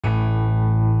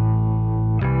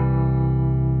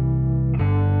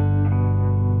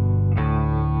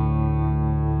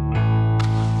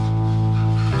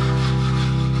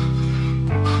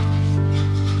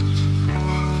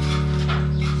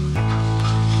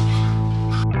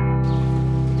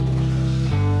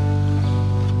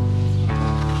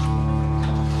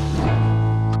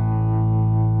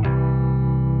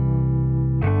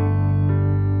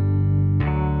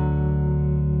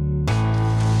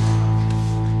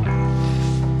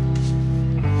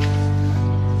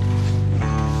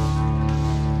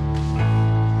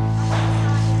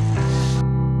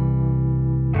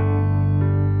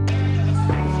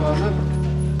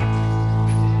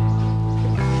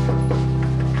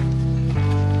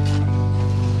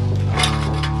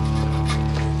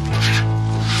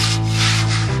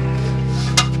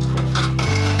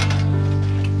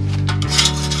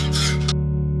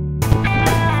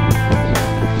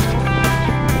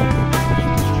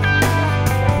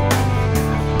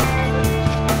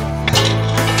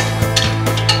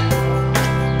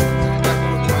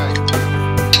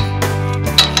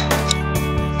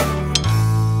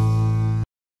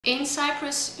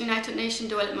United Nations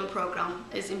Development Program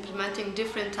is implementing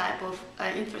different type of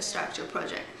infrastructure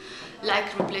project,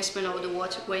 like replacement of the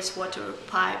wastewater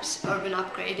pipes, urban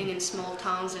upgrading in small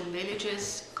towns and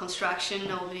villages, construction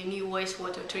of the new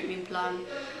wastewater treatment plant,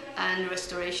 and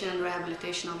restoration and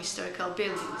rehabilitation of historical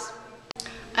buildings.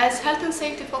 As health and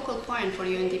safety focal point for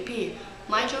UNDP,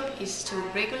 my job is to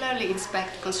regularly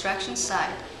inspect construction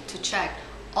site to check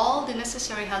all the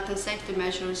necessary health and safety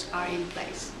measures are in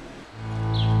place.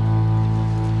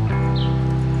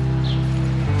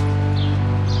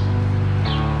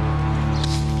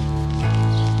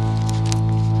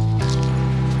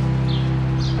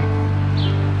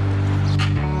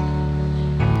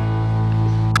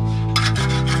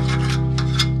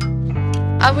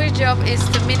 Our job is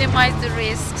to minimize the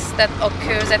risks that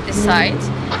occurs at the site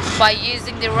by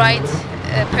using the right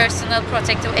personal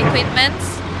protective equipment,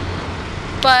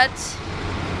 but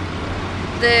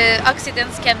the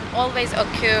accidents can always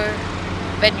occur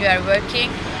when you are working.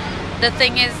 The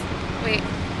thing is,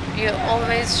 you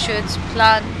always should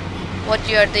plan what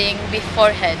you are doing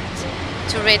beforehand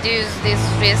to reduce these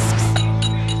risks.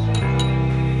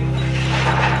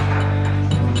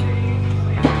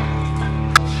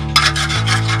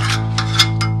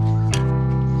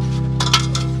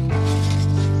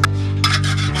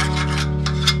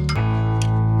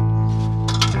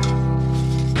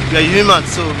 We are human,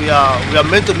 so we are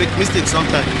meant to make mistakes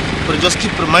sometimes, but just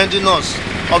keep reminding us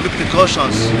of the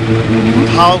precautions,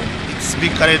 how it's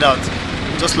being carried out.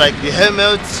 Just like the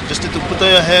helmet, just need to put on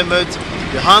your helmet,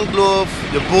 your hand glove,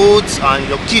 your boots and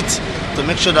your kit to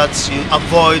make sure that you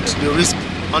avoid the risk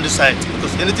on the site,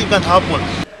 because anything can happen.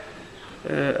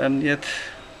 Emniyet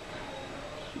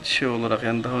olarak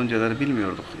yani daha önceleri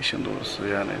bilmiyorduk işin doğrusu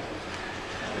yani.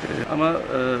 Ama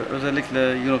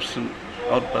özellikle UNOPS'un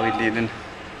Avrupa Birliği'nin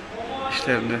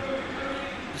işlerini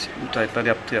müteahhitler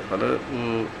yaptı yapalı.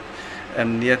 Bu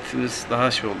emniyetimiz daha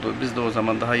oldu. Biz de o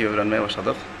zaman daha iyi öğrenmeye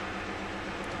başladık.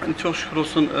 Yani çok şükür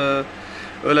olsun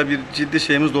öyle bir ciddi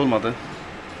şeyimiz de olmadı.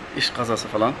 İş kazası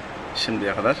falan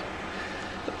şimdiye kadar.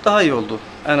 Daha iyi oldu.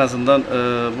 En azından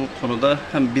bu konuda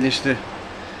hem bilinçli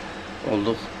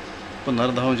olduk.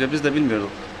 Bunları daha önce biz de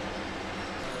bilmiyorduk.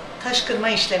 Taş kırma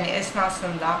işlemi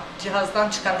esnasında cihazdan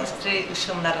çıkan X-ray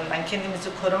ışınlarından kendimizi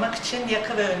korumak için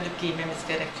yaka ve önlük giymemiz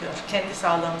gerekiyor. Kendi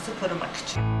sağlığımızı korumak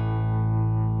için.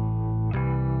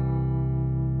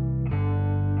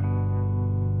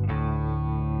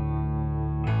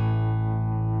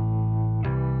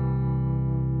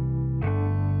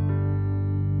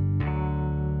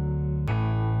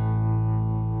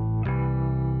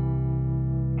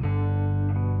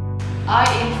 I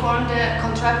informed the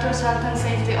contractors' health and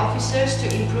safety officers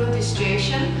to improve the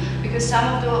situation because some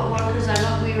of the workers are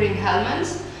not wearing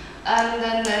helmets, and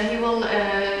then he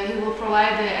will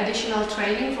provide additional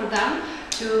training for them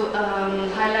to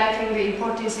highlighting the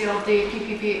importance of the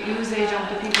PPP usage of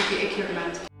the PPP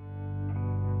equipment.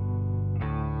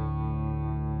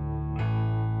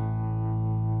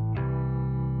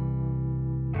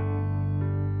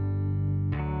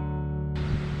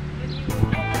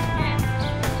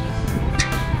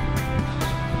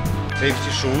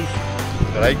 Safety shoes,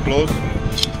 dry clothes,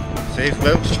 safe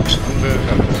belts and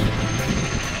helmet.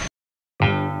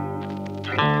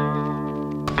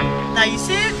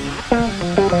 Nice.